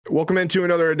Welcome into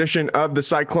another edition of the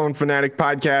Cyclone Fanatic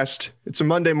podcast. It's a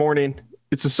Monday morning.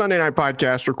 It's a Sunday night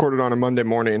podcast recorded on a Monday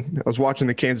morning. I was watching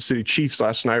the Kansas City Chiefs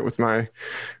last night with my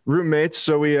roommates,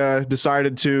 so we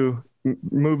decided to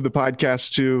move the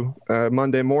podcast to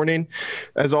Monday morning.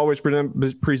 As always,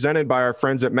 presented by our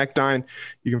friends at Mechdyne.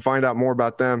 You can find out more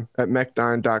about them at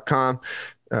mechdyne.com.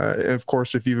 And of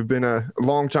course, if you've been a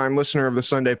longtime listener of the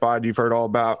Sunday pod, you've heard all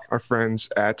about our friends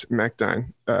at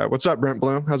Mechdyne. What's up, Brent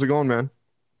Bloom? How's it going, man?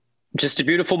 Just a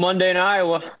beautiful Monday in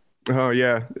Iowa. Oh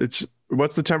yeah.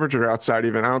 What's the temperature outside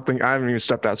even? I haven't even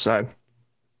stepped outside.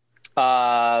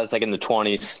 It's like in the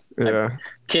 20s. Yeah.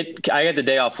 I had the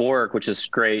day off work, which is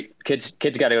great. Kids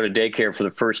got to go to daycare for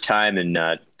the first time in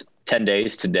 10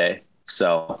 days today.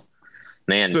 So,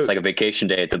 man, it's like a vacation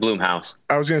day at the Bloom house.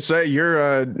 I was going to say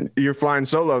you're flying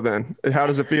solo then. How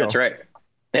does it feel? That's right.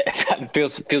 It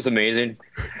feels amazing.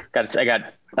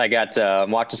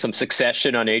 I'm watching some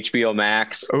Succession on HBO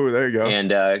Max. Oh, there you go. And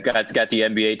got the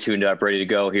NBA tuned up, ready to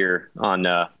go here on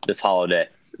this holiday.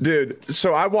 Dude,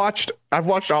 so I've watched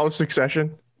all of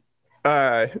Succession.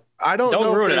 Don't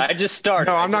ruin it. I just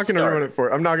started. No, I'm not going to ruin it for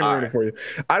you. I'm not going to ruin it for you.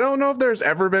 I don't know if there's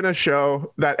ever been a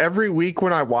show that every week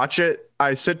when I watch it,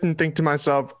 I sit and think to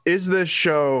myself, is this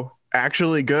show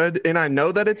actually good? And I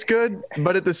know that it's good,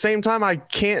 but at the same time,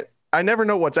 I never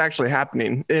know what's actually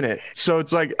happening in it. So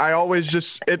it's like, I always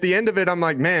just, at the end of it, I'm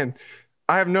like, man,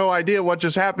 I have no idea what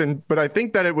just happened, but I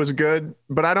think that it was good,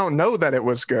 but I don't know that it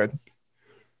was good.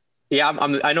 Yeah,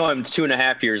 I know I'm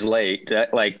 2.5 years late.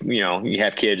 You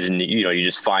have kids and you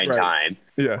just find time.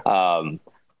 Yeah.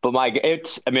 But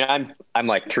I'm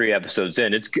like 3 episodes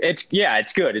in. It's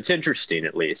good. It's interesting.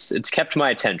 At least it's kept my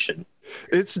attention.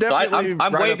 It's definitely. So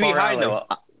I'm way behind though.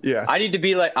 Yeah. I need to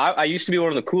be like, I used to be one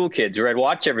of the cool kids where I'd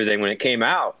watch everything when it came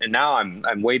out, and now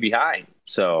I'm way behind.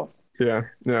 So yeah.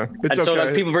 It's okay. So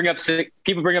like people bring up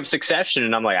Succession,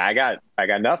 and I'm like, I got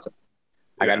nothing.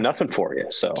 I got nothing for you.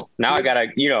 So now I gotta,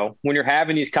 when you're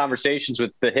having these conversations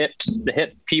with the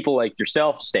hip people like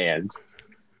yourself, stands.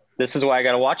 This is why I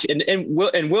gotta watch it. And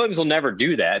Williams will never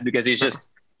do that because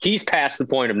he's past the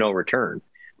point of no return.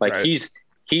 Like right.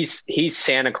 He's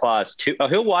Santa Claus too.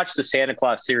 He'll watch the Santa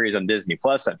Claus series on Disney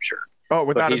Plus, I'm sure. Oh,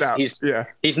 without a doubt.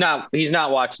 He's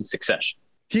not watching Succession.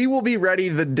 He will be ready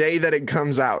the day that it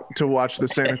comes out to watch the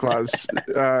Santa Claus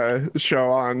show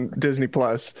on Disney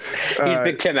Plus. He's a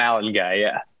big Tim Allen guy.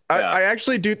 Yeah. I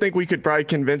actually do think we could probably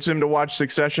convince him to watch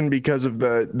Succession because of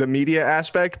the media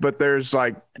aspect, but there's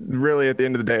really at the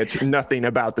end of the day, it's nothing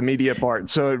about the media part.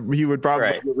 So he would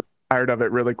probably get tired of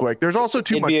it really quick. There's also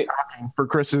too much talking for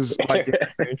Chris's liking.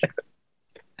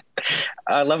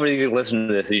 I love when he's listening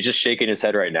to this. He's just shaking his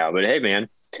head right now. But hey, man,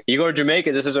 you go to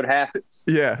Jamaica, this is what happens.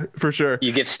 Yeah, for sure.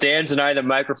 You give Stans and I the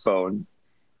microphone,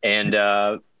 and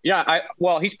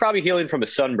he's probably healing from a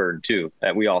sunburn too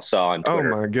that we all saw on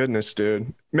Twitter. Oh my goodness,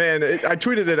 dude. Man, I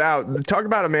tweeted it out. Talk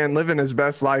about a man living his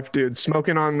best life, dude.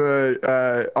 Smoking on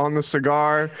the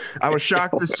cigar. I was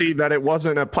shocked to see that it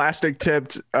wasn't a plastic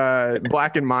tipped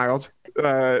Black and Mild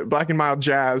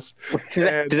jazz.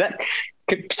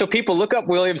 So people look up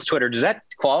Williams' Twitter. Does that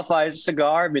qualify as a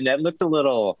cigar? I mean, that looked a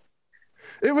little.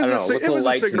 It was a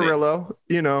cigarillo,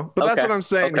 but that's what I'm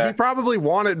saying. Okay. He probably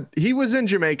he was in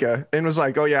Jamaica and was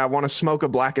like, oh yeah, I want to smoke a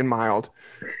Black and Mild.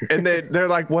 And they're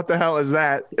like, what the hell is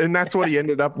that? And that's what he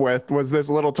ended up with, was this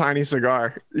little tiny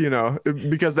cigar,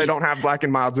 because they don't have Black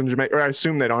and Milds in Jamaica, or I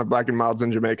assume they don't have Black and Milds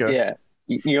in Jamaica.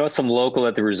 Yeah. Some local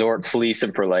at the resort fleeced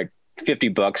him for like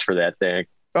 $50 for that thing.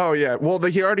 Oh yeah. Well,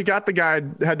 he already got the guy,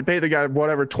 had to pay the guy,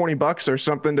 whatever, $20 or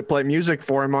something to play music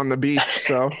for him on the beach.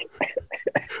 So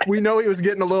we know he was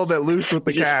getting a little bit loose with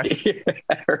the cash.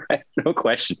 Right. No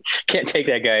question. Can't take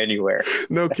that guy anywhere.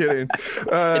 No kidding. It's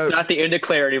not the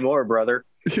Indeclare anymore, brother.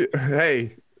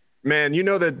 Hey, man,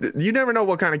 that you never know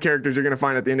what kind of characters you're going to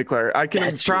find at the Indeclare. I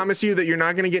can promise you that you're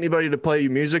not going to get anybody to play you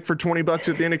music for $20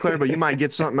 at the Indeclare, but you might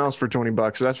get something else for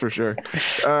 $20. That's for sure.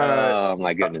 Oh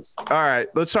my goodness. All right.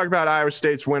 Let's talk about Iowa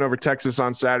State's win over Texas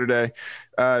on Saturday.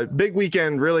 Big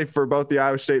weekend really for both the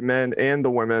Iowa State men and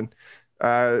the women.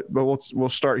 But we'll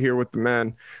start here with the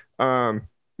men.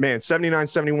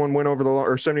 79-71 win over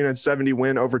or 79-70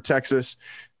 win over Texas.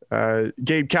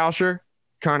 Gabe Kalsher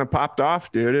kind of popped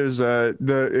off, dude. It was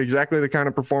exactly the kind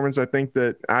of performance I think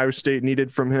that Iowa State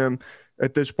needed from him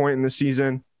at this point in the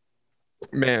season.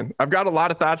 Man, I've got a lot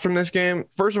of thoughts from this game.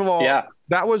 First of all,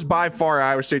 that was by far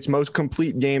Iowa State's most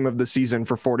complete game of the season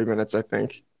for 40 minutes, I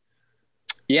think.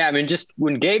 Yeah, I mean, just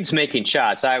when Gabe's making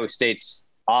shots, Iowa State's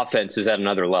offense is at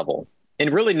another level.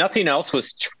 And really nothing else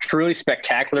was truly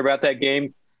spectacular about that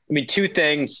game. I mean, 2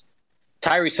 things.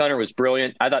 Tyrese Hunter was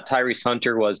brilliant. I thought Tyrese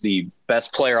Hunter was the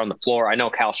best player on the floor. I know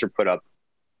Kalsher put up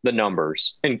the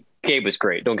numbers, and Gabe was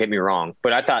great, don't get me wrong,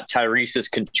 but I thought Tyrese's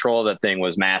control of that thing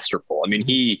was masterful. I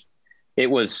mean, it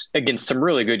was against some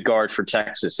really good guards for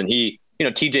Texas, and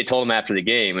TJ told him after the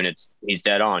game, and he's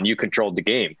dead on. You controlled the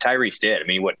game. Tyrese did. I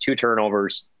mean, 2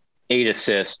 turnovers, 8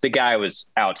 assists. The guy was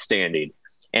outstanding.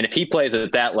 And if he plays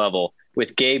at that level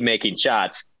with Gabe making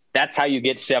shots, that's how you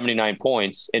get 79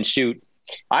 points and shoot.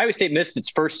 Iowa State missed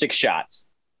its first 6 shots,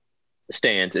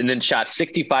 stands, and then shot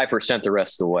 65% the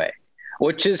rest of the way,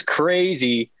 which is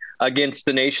crazy against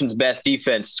the nation's best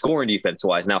defense, scoring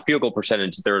defense-wise. Now, field goal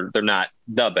percentage, they're not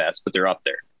the best, but they're up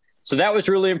there. So that was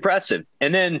really impressive.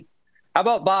 And then how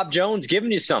about Bob Jones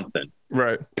giving you something?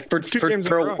 Right. For 2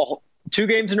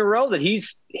 games in a row that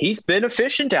he's been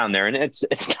efficient down there. And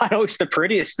it's not always the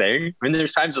prettiest thing. I mean,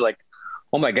 there's times like,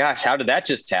 oh my gosh, how did that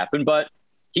just happen? But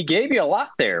he gave you a lot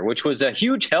there, which was a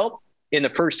huge help in the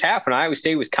first half. And Iowa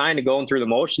State was kind of going through the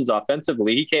motions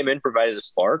offensively. He came in, provided a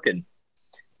spark. And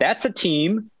that's a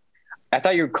team. I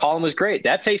thought your column was great.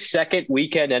 That's a second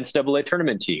weekend NCAA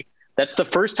tournament team. That's the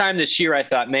first time this year I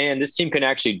thought, man, this team can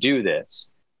actually do this.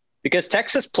 Because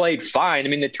Texas played fine. I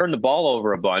mean, they turned the ball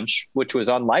over a bunch, which was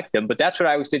unlike them, but that's what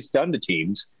Iowa State's done to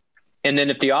teams. And then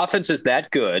if the offense is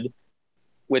that good,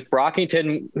 with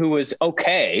Brockington, who was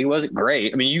okay, he wasn't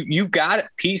great. I mean, you've got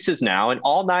pieces now, and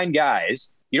all 9 guys,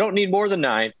 you don't need more than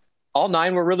 9. All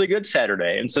 9 were really good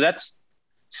Saturday. And so that's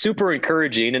super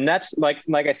encouraging. And that's like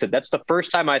I said, that's the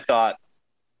first time I thought,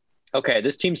 okay,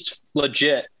 this team's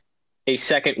legit a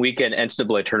second weekend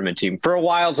NCAA tournament team. For a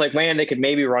while, it's like, man, they could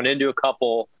maybe run into a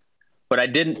couple, but I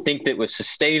didn't think that was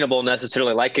sustainable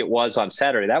necessarily like it was on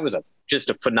Saturday. That was just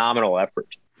a phenomenal effort.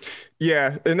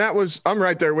 Yeah. And I'm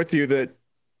right there with you that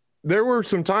there were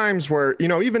some times where,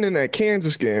 even in that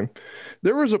Kansas game,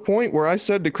 there was a point where I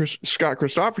said to Scott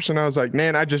Christopherson, I was like,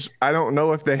 man, I don't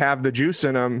know if they have the juice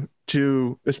in them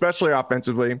to, especially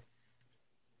offensively.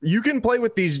 You can play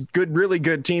with these really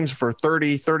good teams for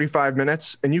 30, 35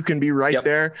 minutes and you can be right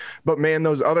there. But man,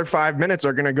 those other 5 minutes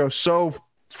are going to go so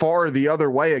far the other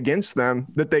way against them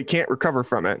that they can't recover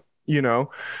from it,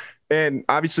 and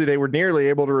obviously they were nearly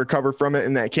able to recover from it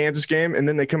in that Kansas game. And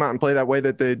then they come out and play that way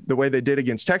the way they did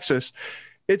against Texas.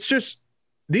 It's just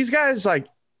these guys, like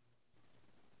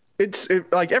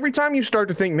every time you start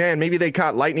to think, man, maybe they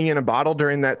caught lightning in a bottle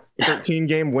during that 13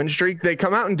 game win streak, they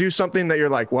come out and do something that you're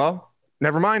like, well,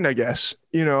 never mind, I guess,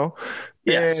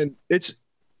 Yes. And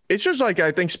it's just like,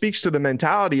 I think speaks to the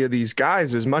mentality of these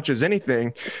guys as much as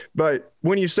anything. But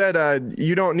when you said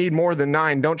you don't need more than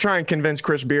 9, don't try and convince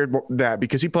Chris Beard that,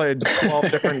 because he played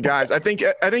 12 different guys. I think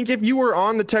if you were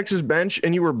on the Texas bench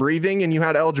and you were breathing and you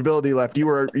had eligibility left, you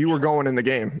were going in the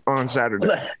game on Saturday.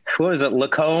 What was it?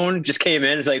 Lacone just came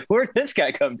in. It's like, where did this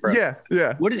guy come from?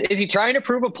 Yeah. What is he trying to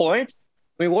prove a point?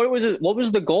 I mean, what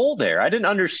was the goal there? I didn't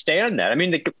understand that. I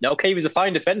mean, okay, he was a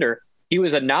fine defender. He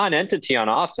was a non-entity on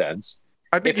offense.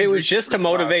 I think if it was just to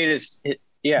motivate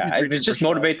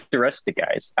motivate the rest of the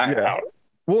guys.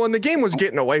 Well, and the game was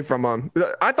getting away from them.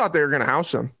 I thought they were going to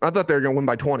house them. I thought they were going to win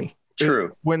by 20.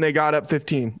 True. When they got up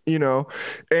 15,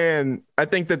 and I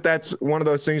think that's one of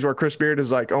those things where Chris Beard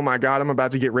is like, oh my God, I'm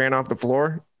about to get ran off the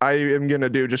floor. I am going to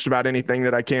do just about anything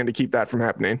that I can to keep that from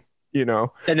happening,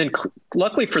 And then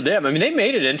luckily for them, I mean, they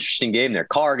made an interesting game there.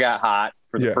 Carr got hot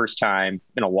for the first time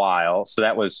in a while. So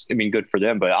that was, good for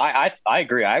them. But I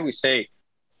agree. I always say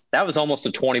that was almost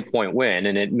a 20-point win,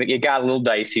 and it got a little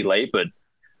dicey late, but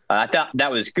I thought that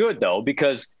was good, though,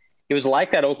 because it was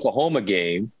like that Oklahoma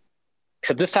game,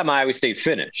 except this time Iowa State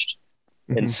finished.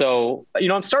 Mm-hmm. And so,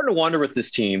 I'm starting to wonder with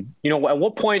this team, at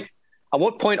what point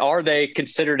are they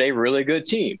considered a really good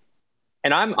team?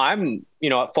 And I'm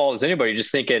at fault as anybody,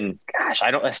 just thinking, gosh,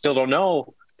 I still don't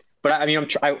know. But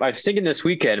I was thinking this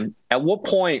weekend, at what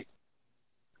point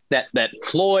that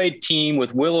Floyd team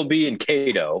with Willoughby and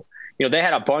Cato, they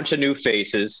had a bunch of new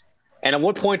faces. And at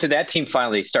what point did that team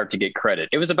finally start to get credit?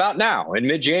 It was about now in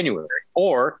mid-January.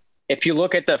 Or if you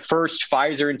look at the first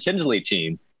Pfizer and Tinsley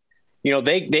team,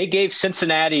 they gave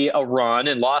Cincinnati a run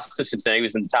and lost to Cincinnati. It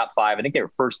was in the top 5. I think they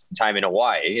were first time in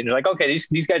Hawaii. And they're like, okay,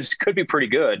 these guys could be pretty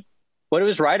good. But it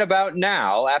was right about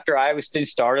now, after Iowa State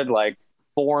started like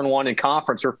 4-1 in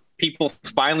conference, where people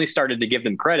finally started to give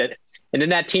them credit. And then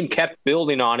that team kept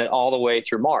building on it all the way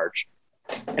through March.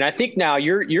 And I think now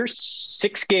you're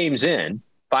 5 games in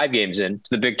to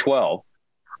the Big 12.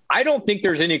 I don't think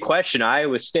there's any question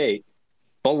Iowa State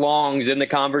belongs in the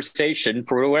conversation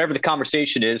for whatever the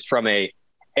conversation is from a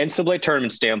NCAA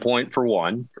tournament standpoint, for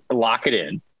one, lock it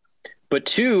in. But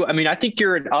 2, I think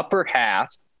you're an upper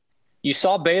half. You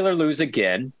saw Baylor lose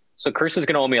again. So Chris is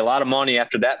going to owe me a lot of money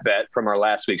after that bet from our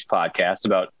last week's podcast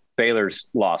about Baylor's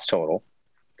loss total.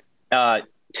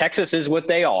 Texas is what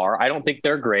they are. I don't think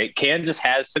they're great. Kansas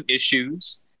has some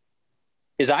issues.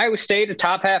 Is Iowa State a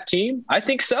top half team? I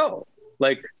think so.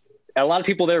 Like, a lot of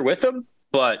people there with them,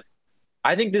 but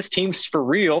I think this team's for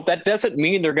real. That doesn't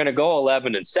mean they're going to go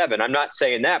 11-7. I'm not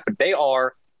saying that, but they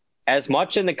are as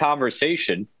much in the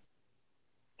conversation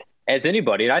as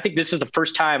anybody. And I think this is the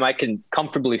first time I can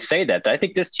comfortably say that. I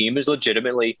think this team is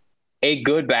legitimately a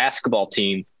good basketball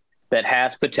team that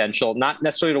has potential, not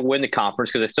necessarily to win the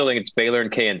conference, because I still think it's Baylor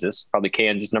and Kansas, probably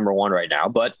Kansas number one right now,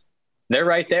 but they're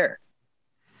right there.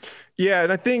 Yeah.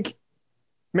 And I think,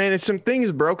 man, if some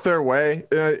things broke their way,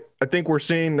 I think we're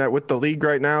seeing that with the league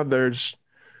right now. The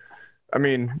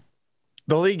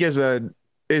league is a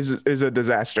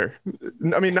disaster.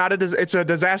 I mean, it's a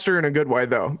disaster in a good way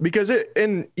though, because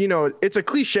it's a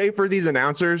cliche for these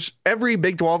announcers. Every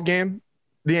Big 12 game,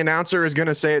 the announcer is going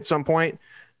to say at some point,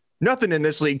 nothing in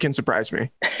this league can surprise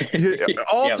me.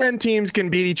 All 10 teams can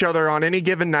beat each other on any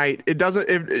given night.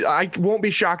 I won't be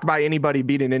shocked by anybody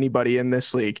beating anybody in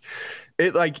this league.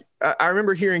 I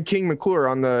remember hearing King McClure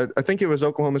I think it was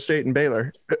Oklahoma State and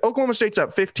Baylor. Oklahoma State's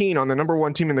up 15 on the number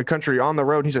one team in the country on the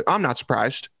road. He said, I'm not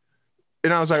surprised.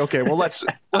 And I was like, okay, well, let's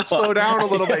slow down a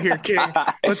little bit here, King.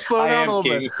 Let's slow down a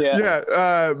little bit.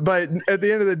 Yeah. But at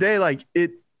the end of the day,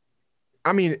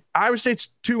 Iowa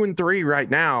State's 2-3 right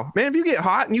now. Man, if you get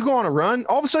hot and you go on a run,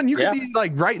 all of a sudden you could be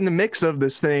like right in the mix of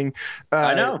this thing.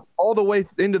 I know. All the way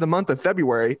into the month of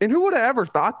February. And who would have ever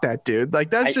thought that, dude? Like,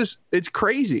 it's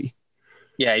crazy.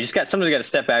 Yeah, somebody's got to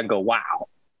step back and go, wow.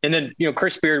 And then,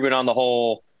 Chris Beard went on the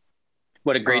whole,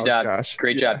 what a great job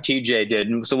TJ did.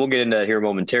 And so we'll get into that here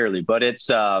momentarily, but it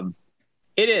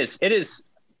is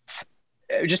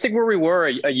just think where we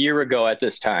were a year ago at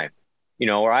this time,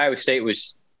 where Iowa State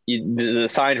was, the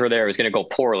signs were there, it was going to go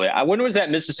poorly. When was that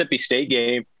Mississippi State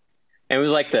game? And it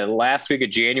was like the last week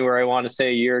of January, I want to say,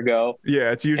 a year ago.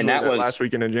 Yeah, it's usually that last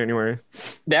weekend in January.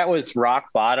 That was rock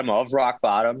bottom of rock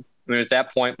bottom. I mean, it was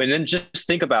that point. But then just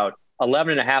think about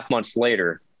 11 and a half months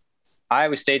later,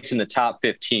 Iowa State's in the top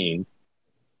 15,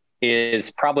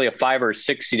 is probably a 5 or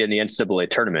 6 seed in the NCAA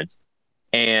tournament,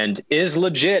 and is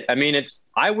legit. I mean,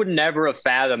 I would never have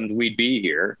fathomed we'd be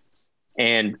here.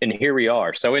 And here we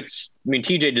are. So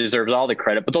TJ deserves all the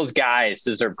credit, but those guys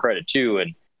deserve credit too.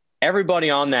 And everybody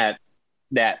on that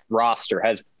roster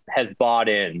has bought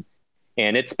in,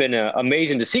 and it's been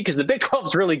amazing to see, because the Big 12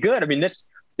 is really good. I mean, this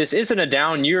isn't a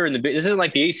down year this isn't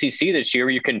like the ACC this year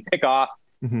where you can pick off,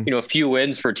 a few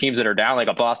wins for teams that are down, like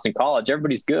a Boston College.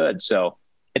 Everybody's good. So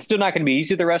it's still not going to be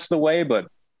easy the rest of the way, but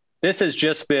this has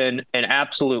just been an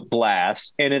absolute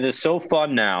blast. And it is so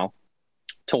fun now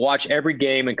to watch every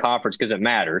game in conference, because it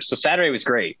matters. So Saturday was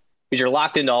great because you're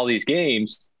locked into all these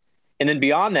games. And then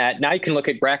beyond that, now you can look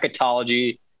at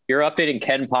bracketology. You're updating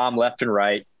Ken Pom left and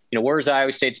right. Where's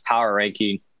Iowa State's power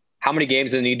ranking? How many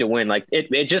games do they need to win? Like,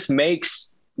 it just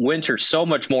makes winter so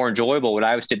much more enjoyable when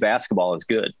Iowa State basketball is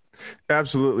good.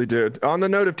 Absolutely, dude. On the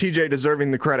note of TJ deserving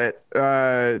the credit,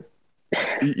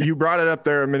 you brought it up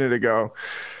there a minute ago.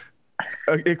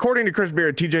 According to Chris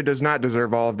Beard, TJ does not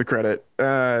deserve all of the credit.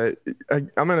 I'm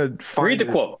going to read the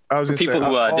quote. I was going to say, people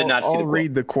who did not see the quote. I'll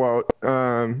read the quote.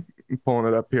 I'm pulling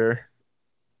it up here.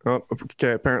 Oh,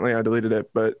 okay. Apparently I deleted it,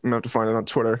 but I'm going to have to find it on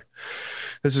Twitter.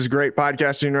 This is great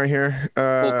podcasting right here.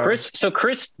 Chris,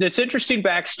 it's interesting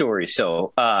backstory.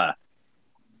 So,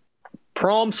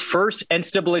 Prom's first second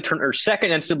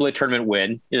NCAA tournament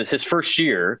win is his first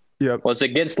year. Yep. Was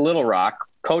against Little Rock,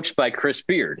 coached by Chris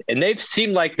Beard. And they've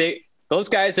seemed like those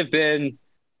guys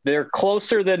they're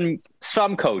closer than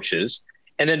some coaches.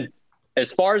 And then,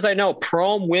 as far as I know,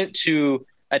 Prom went to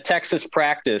a Texas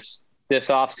practice this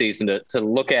offseason to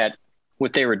look at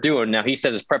what they were doing. Now, he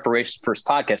said his preparation for his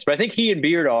podcast, but I think he and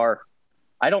Beard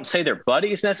I don't say they're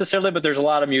buddies necessarily, but there's a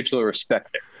lot of mutual respect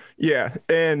there. Yeah.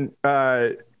 And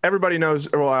everybody knows,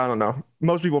 well, I don't know.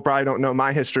 Most people probably don't know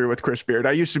my history with Chris Beard.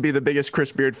 I used to be the biggest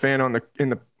Chris Beard fan on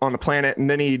the planet, and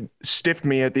then he stiffed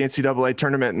me at the NCAA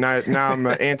tournament, and now I'm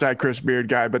an anti-Chris Beard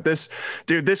guy. But this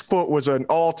quote was an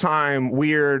all-time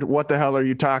weird, what the hell are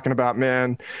you talking about,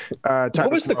 man?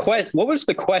 What was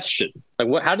the question?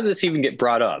 Like, how did this even get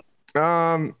brought up?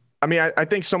 I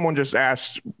think someone just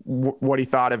asked what he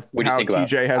thought of how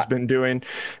TJ has been doing.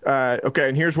 Okay,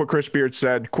 and here's what Chris Beard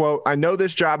said, quote, "I know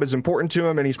this job is important to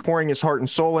him, and he's pouring his heart and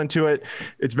soul into it.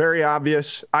 It's very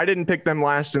obvious. I didn't pick them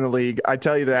last in the league. I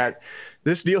tell you that.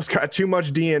 This deal's got too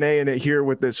much DNA in it here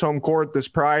with this home court, this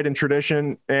pride and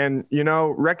tradition, and,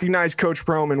 recognize Coach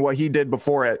Prom and what he did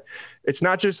before it. It's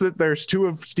not just that there's two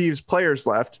of Steve's players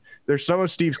left. There's some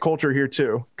of Steve's culture here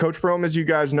too. Coach Prom, as you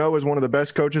guys know, is one of the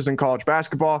best coaches in college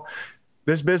basketball.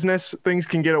 This business, things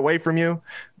can get away from you,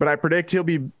 but I predict he'll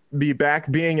be be back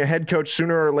being a head coach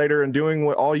sooner or later and doing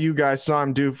what all you guys saw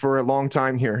him do for a long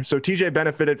time here. So TJ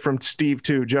benefited from Steve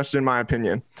too, just in my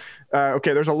opinion.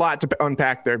 Okay, there's a lot to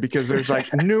unpack there because there's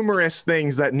like numerous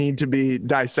things that need to be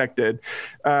dissected.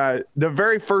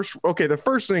 The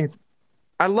first thing,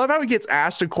 I love how he gets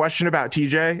asked a question about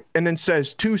TJ and then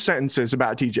says 2 sentences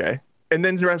about TJ and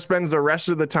then spends the rest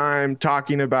of the time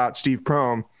talking about Steve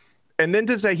Prohm. And then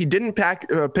to say he didn't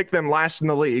pick them last in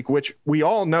the league, which we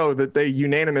all know that they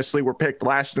unanimously were picked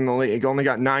last in the league, only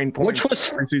got 9 points.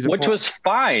 Which was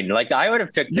fine. Like I would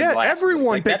have picked them last.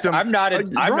 Everyone picked them. I'm not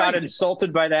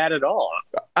insulted by that at all.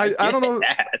 I don't know.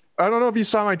 I don't know if you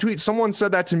saw my tweet. Someone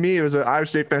said that to me. It was an Iowa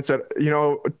State fan said,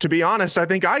 to be honest, I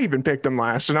think I even picked them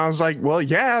last. And I was like, well,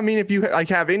 yeah, I mean, if you like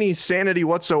have any sanity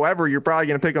whatsoever, you're probably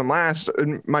going to pick them last.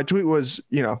 And my tweet was,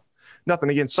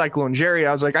 nothing against Cyclone Jerry.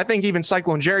 I was like, I think even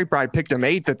Cyclone Jerry probably picked him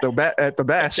 8th at the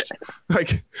best.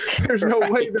 Like, there's no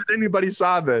way that anybody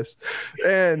saw this.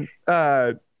 And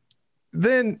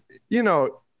then,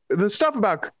 the stuff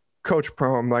about Coach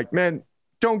Prohm, like, man,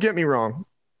 don't get me wrong.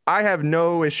 I have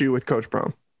no issue with Coach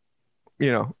Prohm,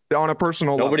 on a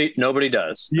personal level. Nobody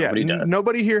does.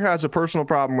 Nobody here has a personal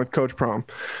problem with Coach Prohm.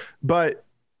 But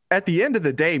at the end of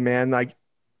the day, man, like,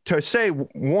 to say,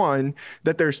 one,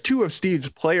 that there's 2 of Steve's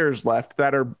players left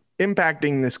that are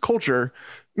impacting this culture,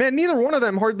 man, neither one of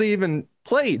them hardly even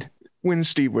played when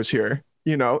Steve was here,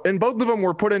 and both of them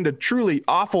were put into truly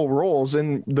awful roles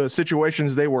in the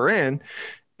situations they were in.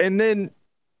 And then,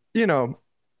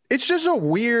 it's just a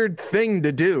weird thing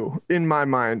to do in my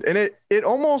mind. And it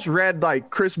almost read like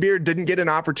Chris Beard didn't get an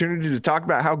opportunity to talk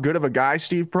about how good of a guy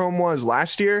Steve Prohm was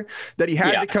last year, that he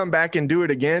had to come back and do it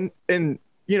again. And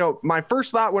my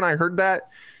first thought when I heard that,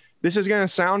 this is going to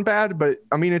sound bad, but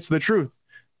I mean, it's the truth.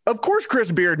 Of course, Chris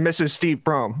Beard misses Steve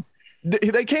Prohm.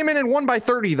 They came in and won by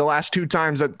 30 the last 2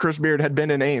 times that Chris Beard had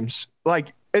been in Ames.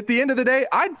 Like, at the end of the day,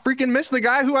 I'd freaking miss the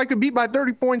guy who I could beat by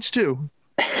 30 points too.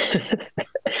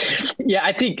 Yeah,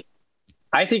 I think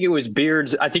it was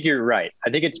Beard's. I think you're right. I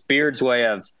think it's Beard's way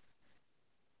of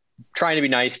trying to be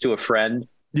nice to a friend.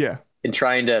 Yeah. And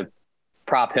trying to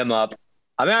prop him up.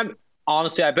 I mean,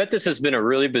 honestly, I bet this has been a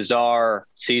really bizarre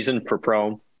season for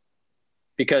Prohm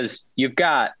because you're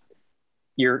kind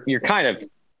of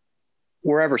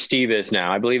wherever Steve is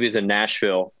now. I believe he's in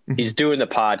Nashville. Mm-hmm. He's doing the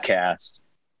podcast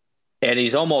and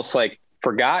he's almost like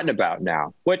forgotten about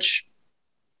now, which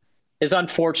is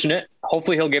unfortunate.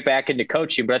 Hopefully he'll get back into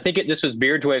coaching, but I think this was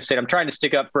Beard's way of saying, I'm trying to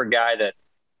stick up for a guy that,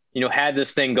 had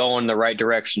this thing going in the right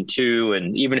direction too.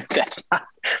 And even if that's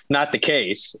not the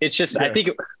case, it's just, yeah.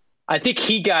 I think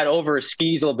he got over his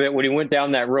skis a little bit when he went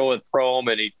down that road with Prohm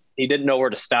and he didn't know where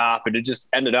to stop. And it just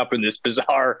ended up in this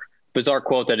bizarre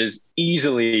quote that is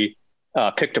easily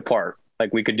picked apart.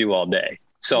 Like we could do all day.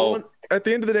 So well, at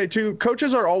the end of the day too,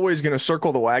 coaches are always going to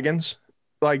circle the wagons.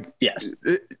 Like, yes,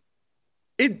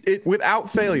 it without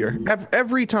failure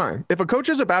every time. If a coach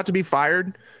is about to be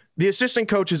fired, the assistant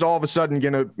coach is all of a sudden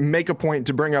going to make a point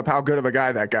to bring up how good of a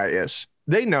guy that guy is.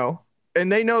 They know,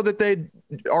 and they know that they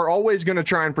are always going to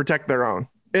try and protect their own.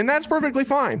 And that's perfectly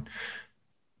fine.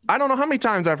 I don't know how many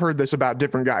times I've heard this about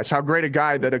different guys, how great a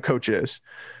guy that a coach is.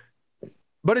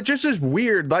 But it just is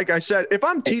weird. Like I said, if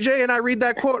I'm TJ and I read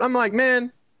that quote, I'm like,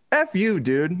 man, F you,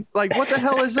 dude. Like, what the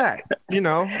hell is that?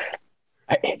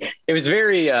 It was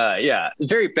very,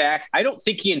 very back. I don't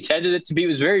think he intended it to be. It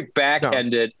was very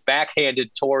backhanded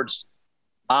towards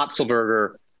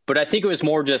Otzelberger. But I think it was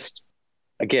more just,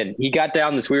 again, he got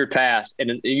down this weird path,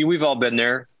 and we've all been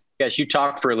there. Yes, you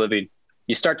talk for a living.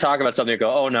 You start talking about something, you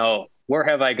go, oh no, where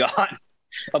have I gone?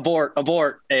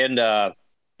 abort. And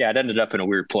it ended up in a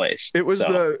weird place. It was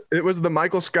the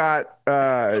Michael Scott.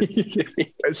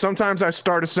 Sometimes I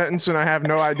start a sentence and I have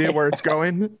no idea where it's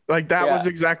going. Like that was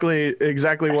exactly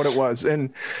what it was.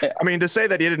 And I mean, to say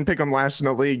that he didn't pick him last in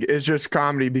the league is just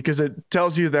comedy because it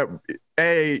tells you that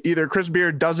either Chris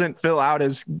Beard doesn't fill out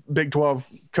his Big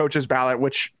 12 coaches ballot,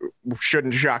 which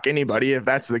shouldn't shock anybody if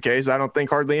that's the case. I don't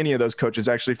think hardly any of those coaches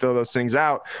actually fill those things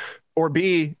out. Or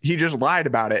B, he just lied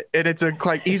about it. And it's a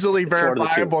like easily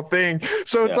verifiable thing.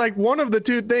 So it's like one of the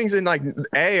two things. And like,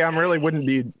 A, I wouldn't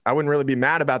really be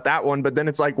mad about that one. But then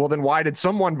it's like, well, then why did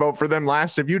someone vote for them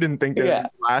last if you didn't think they were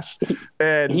last?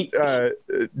 And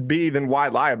B, then why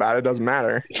lie about it? Doesn't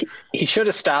matter. He should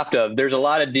have stopped him. There's a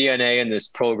lot of DNA in this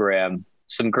program.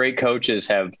 Some great coaches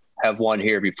have won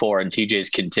here before, and TJ's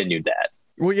continued that.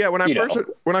 Well, yeah, when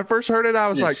I first heard it, I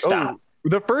was like, stop. Oh,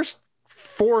 the first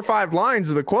 4 or 5 lines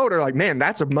of the quote are like, man,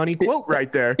 that's a money quote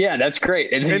right there. Yeah, that's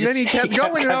great. And then he kept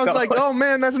going, and I was like, oh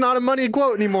man, that's not a money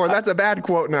quote anymore. That's a bad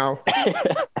quote now.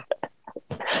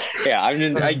 Yeah, I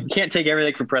mean, I can't take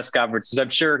everything from press conferences. I'm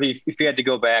sure if he had to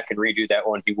go back and redo that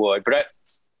one, he would.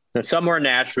 But somewhere in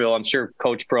Nashville, I'm sure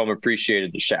Coach Prohm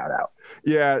appreciated the shout out.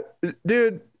 Yeah,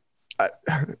 dude.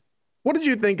 What did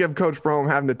you think of Coach Prohm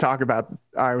having to talk about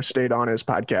Iowa State on his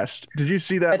podcast? Did you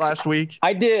see that last week?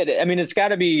 I did. I mean, it's got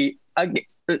to be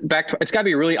it's got to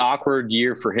be a really awkward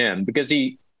year for him because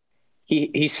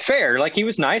he's fair. Like, he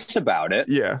was nice about it.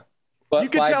 Yeah. But you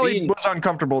could tell he was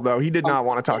uncomfortable, though. He did not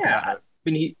want to talk about it. I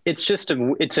mean, it's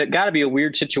got to be a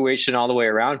weird situation all the way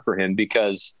around for him,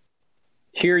 because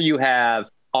here you have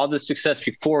all the success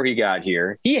before he got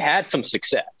here. He had some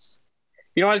success.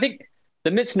 You know, I think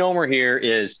the misnomer here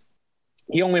is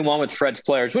he only won with Fred's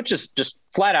players, which is just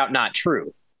flat out not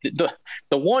true. The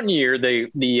 1 year,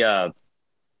 the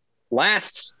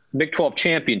last Big 12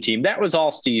 champion team, that was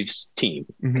all Steve's team.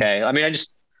 Okay. I mean, I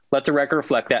just let the record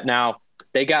reflect that. Now,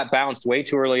 they got bounced way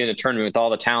too early in the tournament with all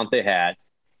the talent they had.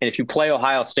 And if you play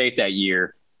Ohio State that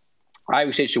year,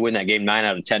 Iowa State should win that game 9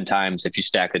 out of 10 times if you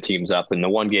stack the teams up. In the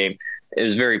one game, it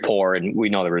was very poor, and we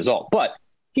know the result. But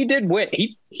he did win.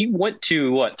 He went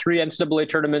to, 3 NCAA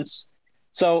tournaments?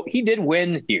 So he did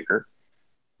win here.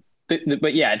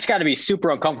 But yeah, it's got to be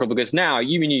super uncomfortable, because now,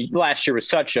 last year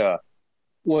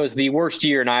was the worst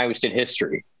year in Iowa State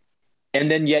history.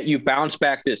 And then yet you bounce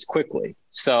back this quickly.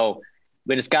 So,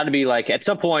 but it's got to be like, at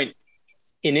some point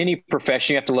in any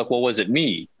profession, you have to look, well, was it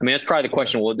me? I mean, that's probably the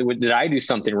question. Well, did I do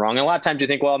something wrong? And a lot of times you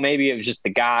think, well, maybe it was just the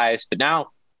guys, but now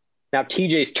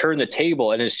TJ's turned the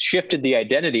table and has shifted the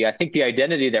identity. I think the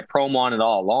identity that Prohm wanted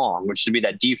all along, which should be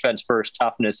that defense first,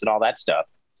 toughness, and all that stuff.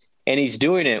 And he's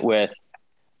doing it with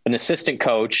an assistant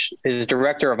coach, his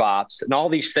director of ops, and all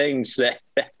these things that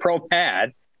Prohm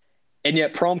had. And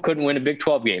yet Prohm couldn't win a Big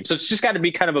 12 game. So it's just got to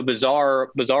be kind of a bizarre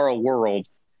world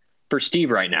for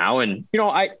Steve right now. And,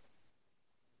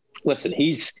 listen,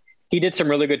 he did some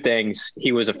really good things.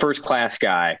 He was a first-class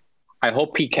guy. I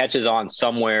hope he catches on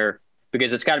somewhere,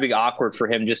 because it's got to be awkward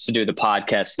for him just to do the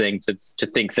podcast thing, to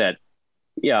think that,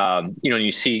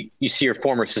 you see your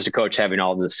former assistant coach having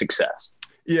all this success.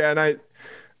 Yeah, and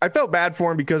I felt bad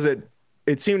for him, because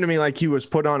it seemed to me like he was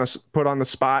put on the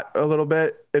spot a little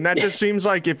bit. And that just seems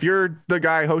like, if you're the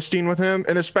guy hosting with him,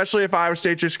 and especially if Iowa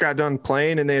State just got done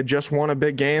playing and they had just won a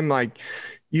big game, like,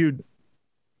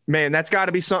 that's got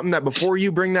to be something that before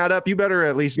you bring that up, you better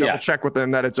at least double check with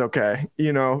them that it's okay,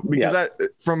 because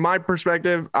from my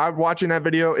perspective, I'm watching that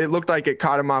video, it looked like it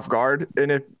caught him off guard.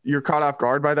 And if you're caught off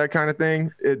guard by that kind of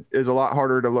thing, it is a lot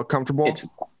harder to look comfortable.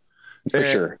 For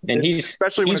sure. And he's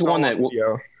one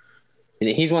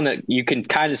that you can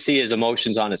kind of see his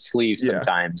emotions on his sleeve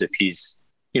sometimes, if he's,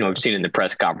 I've seen it in the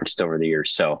press conference over the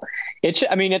years. So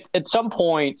at some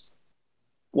point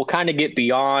we'll kind of get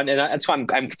beyond, and that's why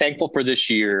I'm thankful for this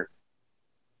year.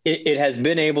 It has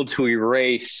been able to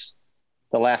erase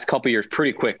the last couple of years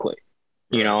pretty quickly,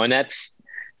 and that's,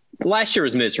 last year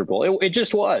was miserable. It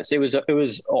just was. It was a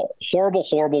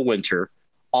horrible winter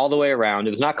all the way around.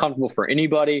 It was not comfortable for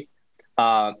anybody.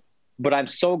 But I'm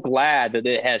so glad that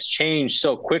it has changed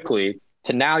so quickly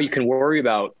to now you can worry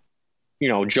about,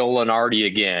 Joe Lunardi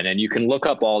again, and you can look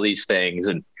up all these things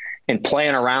and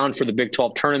plan around for the Big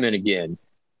 12 tournament again.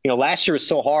 Last year was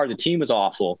so hard. The team was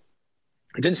awful.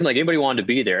 It didn't seem like anybody wanted to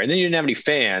be there. And then you didn't have any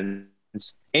fans,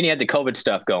 and you had the COVID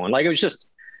stuff going. Like, it was just,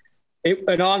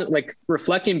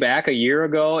 reflecting back a year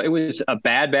ago, it was a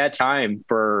bad time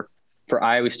for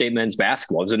Iowa State men's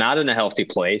basketball. It was not in a healthy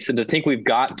place. And to think we've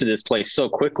gotten to this place so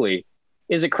quickly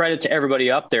is a credit to everybody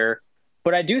up there.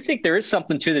 But I do think there is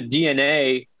something to the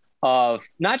DNA of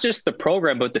not just the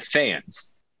program, but the fans.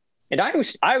 And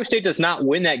Iowa State does not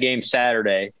win that game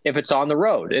Saturday if it's on the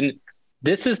road. And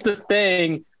this is the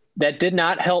thing that did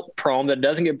not help Prohm, that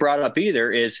doesn't get brought up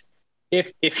either, is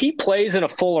if he plays in a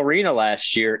full arena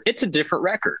last year, it's a different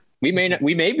record. We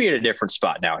may be at a different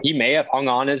spot now. He may have hung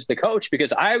on as the coach,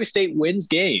 because Iowa State wins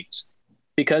games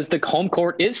because the home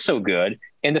court is so good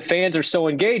and the fans are so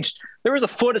engaged. There was a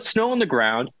foot of snow on the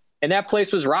ground, and that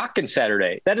place was rocking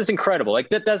Saturday. That is incredible. Like,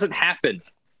 that doesn't happen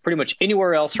pretty much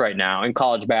anywhere else right now in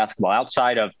college basketball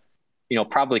outside of,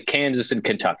 probably Kansas and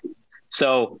Kentucky.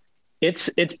 So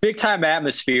it's big time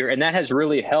atmosphere, and that has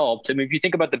really helped. I mean, if you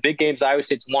think about the big games Iowa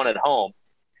State's won at home,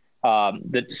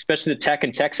 especially the Tech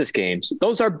and Texas games,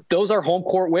 those are home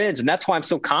court wins. And that's why I'm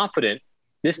so confident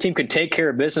this team can take care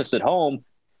of business at home,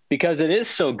 because it is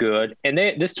so good. And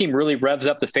this team really revs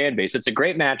up the fan base. It's a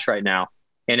great match right now,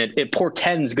 and it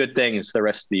portends good things the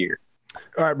rest of the year.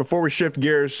 All right, before we shift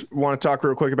gears, want to talk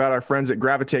real quick about our friends at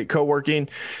Gravitate Co-working.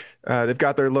 They've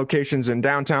got their locations in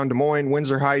downtown Des Moines,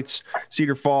 Windsor Heights,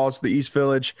 Cedar Falls, the East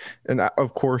Village, and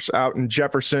of course out in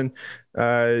Jefferson.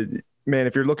 man,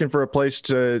 if you're looking for a place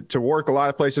to work, a lot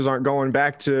of places aren't going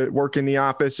back to work in the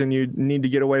office, and you need to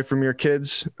get away from your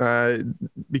kids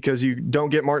because you don't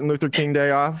get Martin Luther King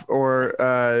Day off, or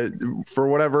for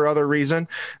whatever other reason,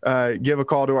 give a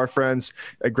call to our friends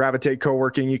at Gravitate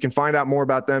Co-working. You can find out more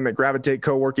about them at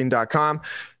gravitatecoworking.com.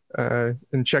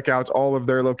 And check out all of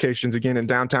their locations again in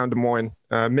downtown Des Moines,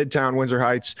 Midtown, Windsor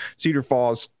Heights, Cedar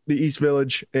Falls, the East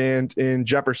Village, and in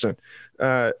Jefferson.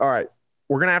 All right.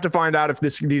 We're going to have to find out if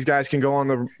these guys can go on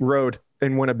the road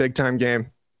and win a big time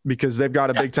game, because they've got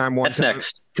a big time one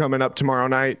coming up tomorrow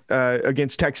night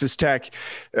against Texas Tech.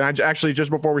 And I actually,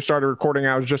 just before we started recording,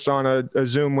 I was just on a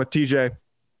Zoom with TJ.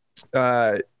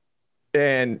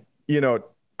 And,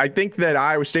 I think that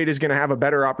Iowa State is going to have a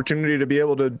better opportunity to be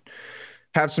able to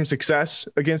have some success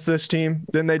against this team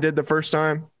than they did the first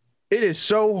time. It is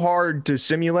so hard to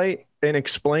simulate and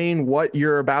explain what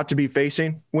you're about to be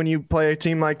facing when you play a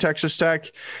team like Texas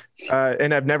Tech.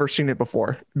 And I've never seen it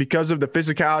before because of the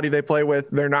physicality they play with.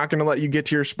 They're not going to let you get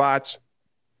to your spots.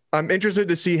 I'm interested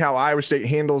to see how Iowa State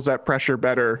handles that pressure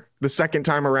better the second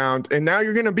time around. And now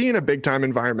you're going to be in a big time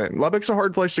environment. Lubbock's a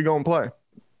hard place to go and play.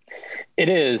 It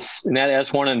is. And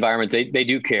that's one environment they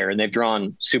do care, and they've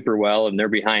drawn super well, and they're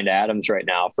behind Adams right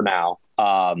now for now.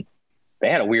 They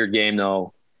had a weird game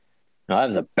though. That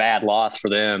was a bad loss for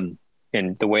them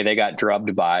in the way they got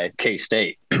drubbed by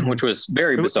K-State, which was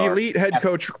very bizarre. Elite head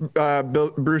coach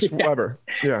Bruce Weber.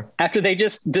 Yeah. After they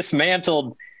just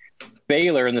dismantled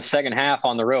Baylor in the second half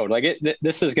on the road.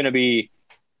 This is going to be,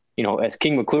 as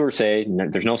King McClure say,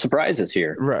 there's no surprises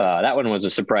here. Right. That one was a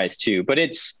surprise too. But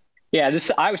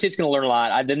this Iowa State's going to learn a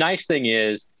lot. The nice thing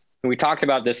is, when we talked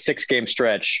about this 6-game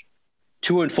stretch,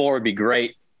 2-4 would be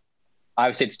great.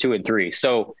 Iowa State's 2-3.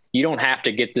 So you don't have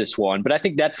to get this one. But I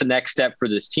think that's the next step for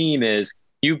this team is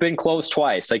you've been close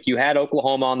twice. Like, you had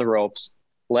Oklahoma on the ropes,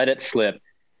 let it slip.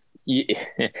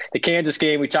 The Kansas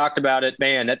game, we talked about it,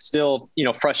 man, that's still,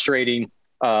 frustrating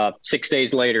 6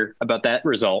 days later about that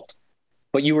result.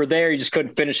 But you were there, you just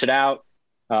couldn't finish it out.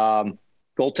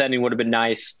 Goaltending would have been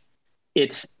nice.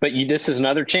 This is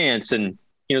another chance. And,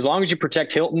 as long as you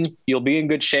protect Hilton, you'll be in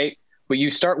good shape. But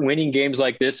you start winning games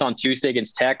like this on Tuesday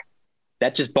against Tech,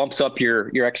 that just bumps up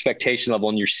your expectation level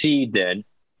and your seed then.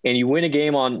 And you win a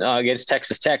game on against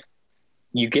Texas Tech,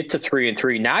 you get to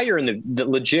 3-3. Now you're in the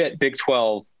legit Big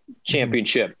 12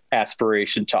 championship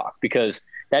aspiration talk, because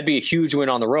that'd be a huge win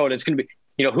on the road. It's going to be,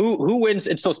 who wins?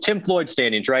 It's those Tim Floyd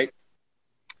standings, right?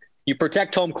 You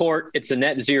protect home court, it's a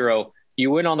net 0. You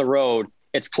win on the road,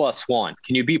 it's +1.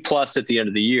 Can you be plus at the end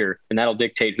of the year? And that'll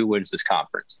dictate who wins this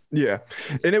conference. Yeah.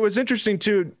 And it was interesting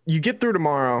too. You get through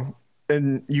tomorrow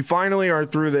and you finally are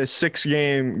through this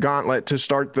 6-game gauntlet to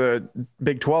start the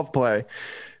Big 12 play.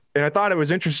 And I thought it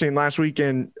was interesting last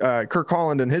weekend, Kirk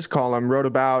Holland in his column wrote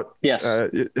about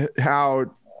how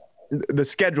the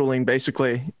scheduling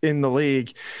basically in the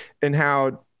league, and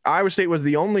how Iowa State was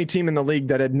the only team in the league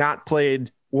that had not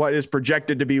played what is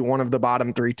projected to be one of the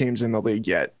bottom 3 teams in the league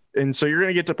yet. And so you're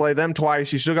going to get to play them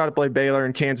twice. You still got to play Baylor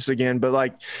and Kansas again.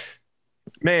 But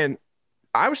man,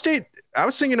 Iowa State, I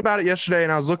was thinking about it yesterday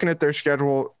and I was looking at their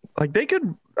schedule. I think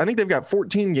they've got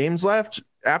 14 games left.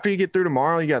 After you get through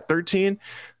tomorrow, you got 13.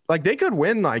 They could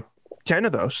win 10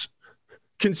 of those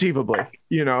conceivably,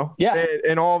 Yeah.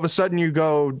 And all of a sudden you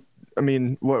go,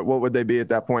 what would they be at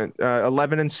that point?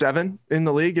 11-7 in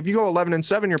the league. If you go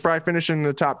 11-7, you're probably finishing in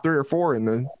the top 3 or 4 in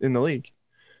the league.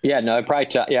 Yeah, no, probably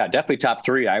definitely top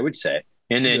 3, I would say.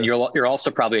 And then you're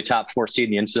also probably a top 4 seed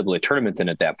in the NCAA tournament then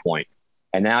at that point.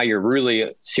 And now you're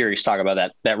really serious talking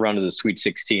about that run to the Sweet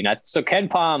 16. So Ken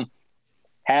Pom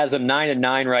has a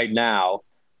 9-9 right now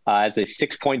as a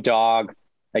 6-point dog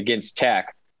against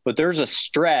Tech. But there's a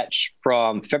stretch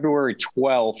from February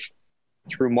 12th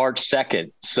through March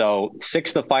 2nd. So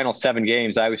 6 of the final 7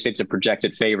 games, Iowa State's a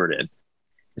projected favorite in.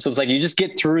 So it's you just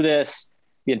get through this.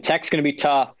 Tech's going to be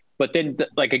tough. But then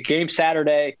a game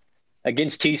Saturday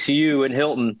against TCU and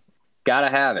Hilton, got to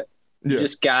have it. You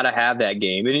just got to have that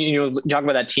game. And, talk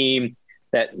about that team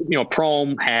that,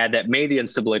 Prom had that made the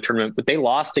NCAA tournament, but they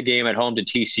lost a game at home to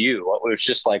TCU. It was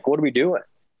just what are we doing?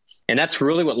 And that's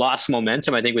really what lost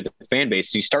momentum, I think, with the fan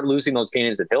base. You start losing those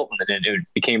games at Hilton, and it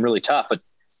became really tough. But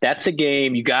that's a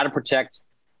game you got to protect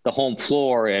the home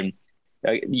floor. And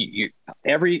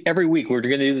every week we're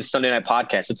going to do this Sunday night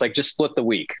podcast. It's just split the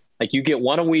week. You get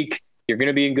one a week, you're going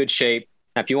to be in good shape.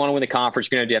 Now, if you want to win the conference,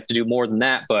 you're going to have to do more than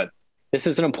that. But this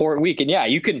is an important week. And yeah,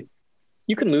 you can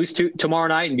lose tomorrow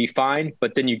night and be fine,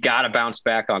 but then you got to bounce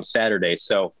back on Saturday.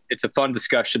 So it's a fun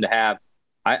discussion to have.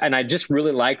 I just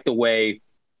really like the way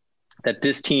that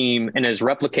this team, and has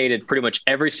replicated pretty much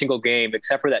every single game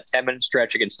except for that 10-minute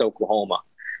stretch against Oklahoma.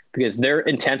 because their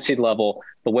intensity level,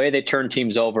 the way they turn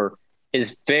teams over,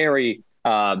 is very,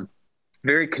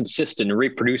 very consistent and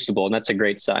reproducible, and that's a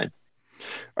great sign.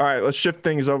 All right, let's shift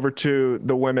things over to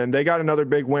the women. They got another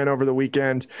big win over the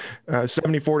weekend,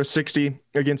 74-60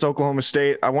 against Oklahoma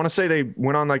State. I want to say they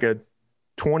went on like a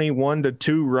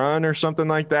 21-2 run or something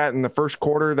like that in the first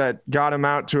quarter that got them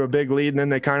out to a big lead, and then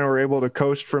they kind of were able to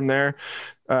coast from there.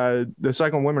 The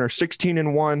Cyclone women are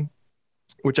 16-1,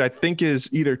 which I think is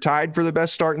either tied for the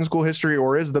best start in school history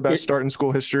or is the best start in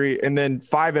school history, and then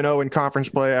 5-0 in conference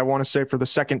play, I want to say, for the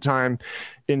second time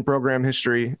in program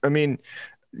history. I mean,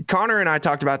 Connor and I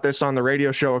talked about this on the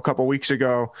radio show a couple weeks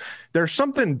ago. There's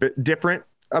something different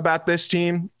about this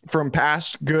team from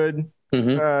past good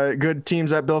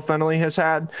teams that Bill Fennelly has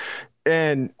had.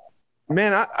 And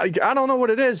man, I don't know what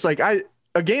it is. Like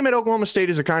a game at Oklahoma State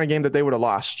is the kind of game that they would have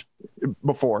lost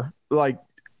before.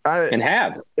 And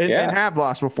have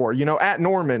lost before, at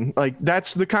Norman. Like,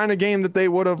 that's the kind of game that they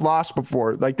would have lost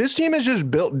before. Like, this team is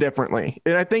just built differently.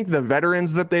 And I think the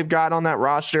veterans that they've got on that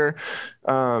roster,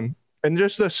 and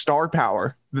just the star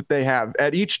power that they have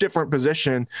at each different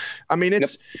position. I mean,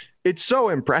 it's so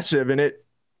impressive. And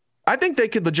I think they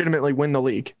could legitimately win the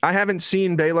league. I haven't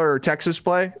seen Baylor or Texas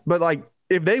play, but like,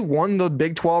 if they won the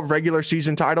Big 12 regular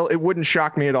season title, it wouldn't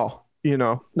shock me at all.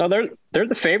 No, they're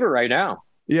the favorite right now.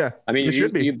 Yeah. I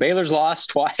mean, Baylor's lost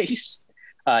twice.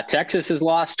 Texas has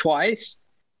lost twice,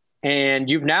 and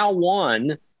you've now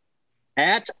won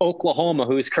at Oklahoma,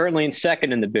 who is currently in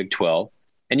second in the Big 12.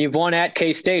 And you've won at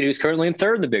K-State, who's currently in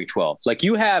third in the Big 12. Like,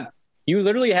 you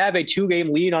literally have a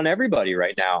 2-game lead on everybody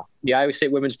right now. The Iowa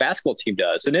State women's basketball team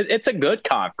does. And it's a good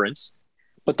conference,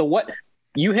 but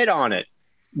you hit on it.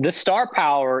 The star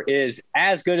power is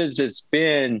as good as it's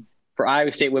been for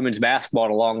Iowa State women's basketball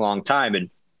in a long, long time. And,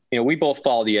 we both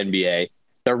follow the NBA.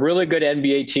 The really good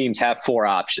NBA teams have 4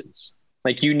 options.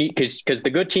 Like, you need, because the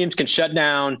good teams can shut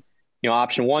down,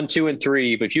 option 1, 2, and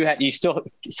 3. But you still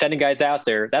sending guys out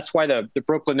there. That's why the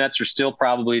Brooklyn Nets are still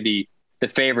probably the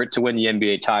favorite to win the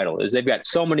NBA title, is they've got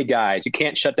so many guys. You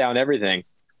can't shut down everything.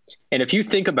 And if you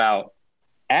think about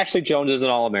Ashley Jones is an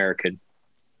All-American.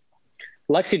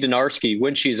 Lexi Donarski,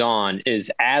 when she's on, is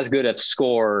as good a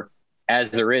scorer as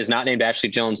there is not named Ashley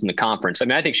Jones in the conference. I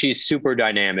mean, I think she's super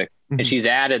dynamic, and she's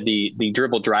added the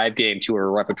dribble drive game to her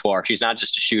repertoire. She's not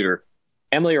just a shooter.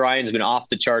 Emily Ryan's been off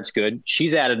the charts good.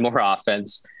 She's added more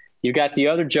offense. You got the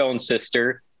other Jones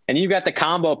sister, and you've got the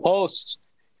combo post,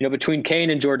 between Kane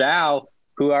and Jordow,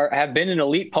 who have been an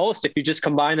elite post if you just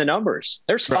combine the numbers.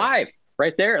 There's 5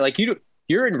 right there. Like,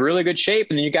 you're in really good shape,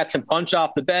 and then you got some punch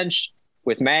off the bench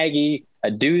with Maggie.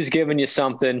 Adu's giving you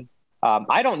something.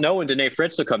 I don't know when Danae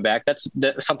Fritz will come back. That's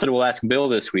something we'll ask Bill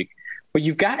this week. But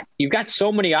you've got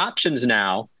so many options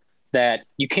now that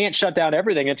you can't shut down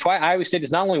everything. That's why Iowa State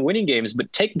is not only winning games,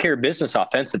 but taking care of business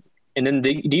offensively. And then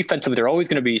defensively, they're always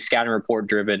going to be scouting report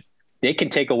driven. They can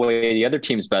take away the other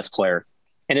team's best player.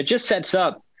 And it just sets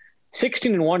up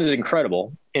 16-1 is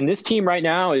incredible. And this team right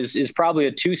now is probably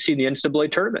a 2 seed in the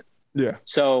NCAA tournament. Yeah.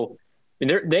 So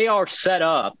they are set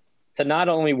up to not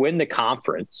only win the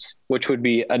conference, which would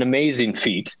be an amazing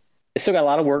feat. They still got a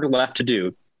lot of work left to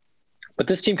do, but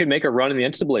this team could make a run in the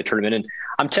NCAA tournament. And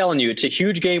I'm telling you, it's a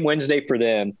huge game Wednesday for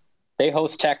them. They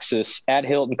host Texas at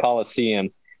Hilton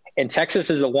Coliseum. And Texas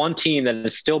is the one team that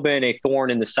has still been a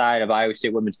thorn in the side of Iowa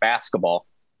State women's basketball,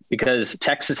 because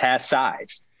Texas has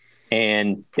size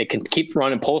and they can keep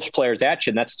running post players at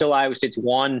you. And that's still Iowa State's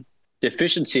one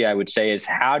deficiency, I would say, is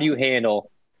how do you handle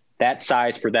that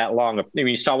size for that long? I mean,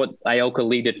 you saw what Ioka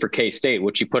Lee did for K-State,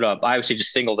 which she put up. Iowa State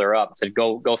just singled her up and said,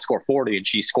 go score 40. And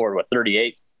she scored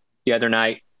 38 the other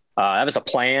night. That was a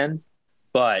plan,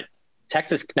 but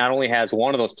Texas not only has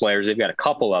one of those players, they've got a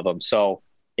couple of them. So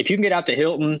if you can get out to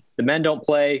Hilton, the men don't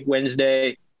play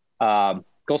Wednesday,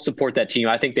 go support that team.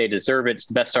 I think they deserve it. It's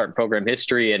the best start in program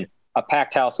history, and a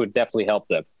packed house would definitely help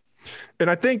them. And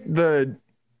I think the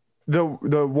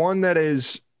one that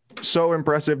is so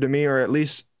impressive to me, or at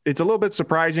least it's a little bit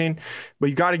surprising, but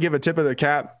you got to give a tip of the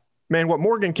cap, man, what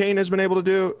Morgan Kane has been able to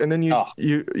do. And then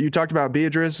you talked about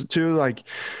Beatrice too. Like,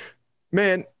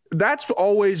 man, that's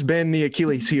always been the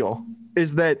Achilles heel,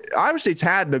 is that Iowa State's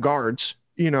had the guards,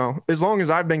 as long as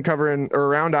I've been covering or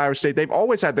around Iowa State, they've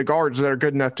always had the guards that are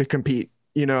good enough to compete,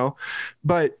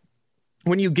 but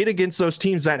when you get against those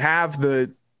teams that have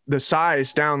the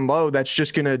size down low, that's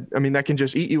just that can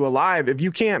just eat you alive. If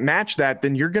you can't match that,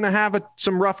 then you're going to have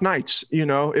some rough nights,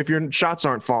 if your shots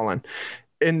aren't falling.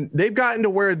 And they've gotten to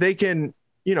where they can,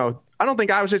 I don't think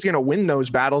Iowa State's going to win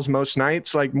those battles most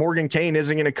nights. Like, Morgan Kane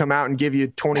isn't going to come out and give you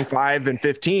 25 and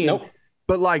 15, nope.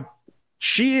 But like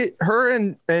her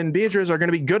and Beatrice are going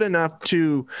to be good enough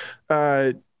to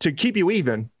keep you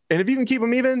even. And if you can keep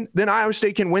them even, then Iowa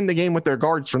State can win the game with their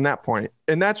guards from that point.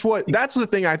 And that's the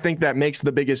thing I think that makes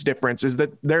the biggest difference is that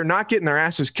they're not getting their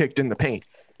asses kicked in the paint,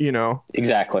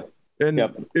 Exactly. And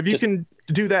if you can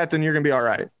do that, then you're going to be all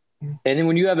right. And then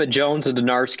when you have a Jones, a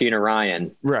Donarski, and a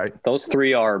Ryan, right, those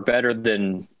three are better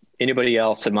than anybody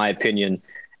else, in my opinion,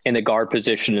 in the guard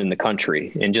position in the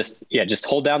country. And just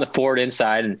hold down the forward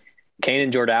inside. And Kane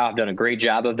and Jordan have done a great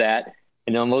job of that.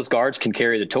 And then those guards can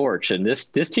carry the torch. And this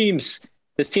team's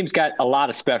got a lot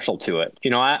of special to it.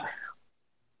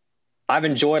 I've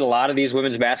enjoyed a lot of these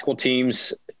women's basketball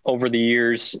teams over the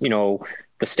years.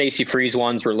 The Stacey Freeze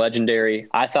ones were legendary.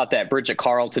 I thought that Bridget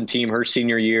Carleton team, her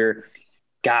senior year,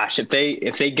 gosh, if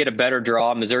they get a better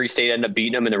draw, Missouri State ended up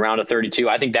beating them in the round of 32.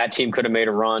 I think that team could have made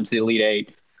a run to the Elite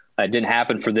Eight. It didn't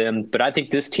happen for them. But I think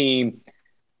this team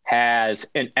has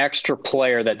an extra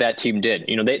player that team did.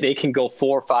 They can go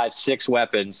 4, 5, 6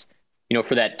 weapons.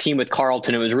 For that team with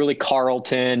Carleton, it was really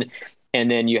Carleton.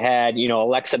 And then you had,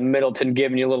 Alexa Middleton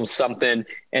giving you a little something,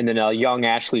 and then a young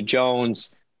Ashley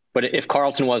Jones. But if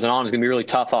Carleton wasn't on, it's going to be really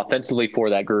tough offensively for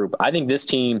that group. I think this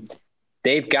team,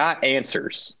 they've got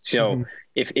answers. So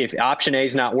if option A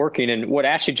is not working, and what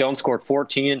Ashley Jones scored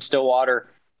 14 in Stillwater,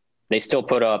 they still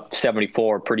put up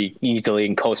 74 pretty easily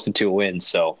and coasted to a win.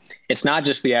 So it's not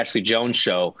just the Ashley Jones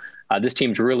show. This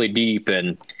team's really deep.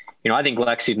 And, I think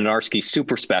Lexi Donarski is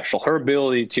super special. Her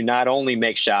ability to not only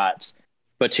make shots,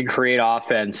 but to create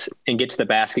offense and get to the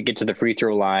basket, get to the free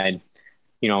throw line.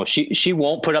 She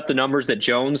won't put up the numbers that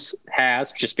Jones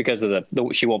has just because of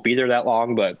she won't be there that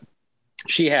long, but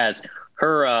she has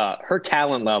her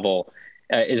talent level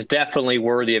is definitely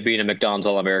worthy of being a McDonald's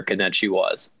All-American that she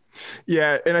was.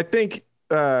 Yeah. And I think,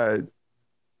 after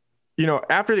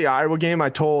the Iowa game, I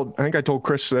told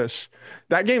Chris this,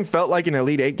 that game felt like an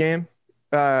Elite Eight game.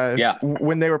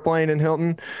 When they were playing in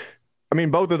Hilton. I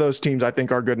mean, both of those teams I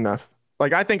think are good enough.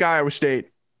 Like, I think Iowa State,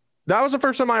 that was the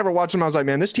first time I ever watched them. I was like,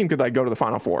 man, this team could go to the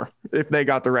Final Four if they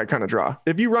got the right kind of draw.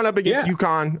 If you run up against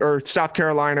UConn or South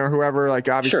Carolina or whoever,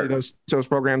 obviously those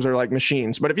programs are like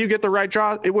machines. But if you get the right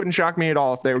draw, it wouldn't shock me at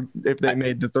all if they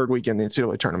made the third weekend in the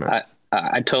NCAA tournament.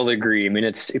 I totally agree. I mean,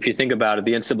 if you think about it,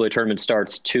 the NCAA tournament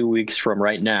starts 2 weeks from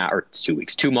right now, or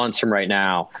 2 months from right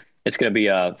now. It's going to be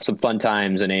some fun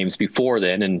times and aims before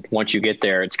then. And once you get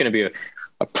there, it's going to be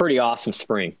a pretty awesome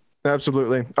spring.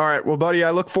 Absolutely. All right. Well, buddy,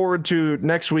 I look forward to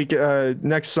next week,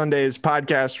 next Sunday's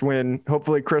podcast when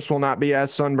hopefully Chris will not be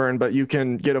as sunburned, but you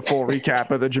can get a full recap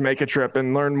of the Jamaica trip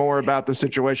and learn more about the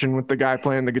situation with the guy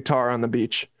playing the guitar on the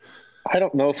beach. I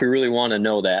don't know if we really want to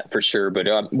know that for sure, but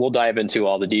we'll dive into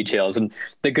all the details. And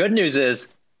the good news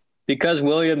is because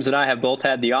Williams and I have both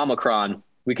had the Omicron,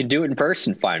 we can do it in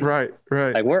person finally.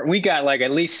 Right. We got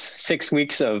at least 6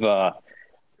 weeks of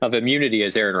immunity,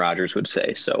 as Aaron Rodgers would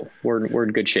say. So we're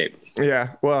in good shape.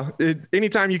 Yeah. Well,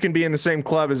 anytime you can be in the same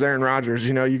club as Aaron Rodgers,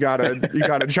 you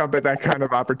gotta jump at that kind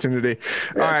of opportunity.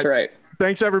 That's right.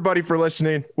 Thanks everybody for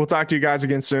listening. We'll talk to you guys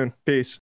again soon. Peace.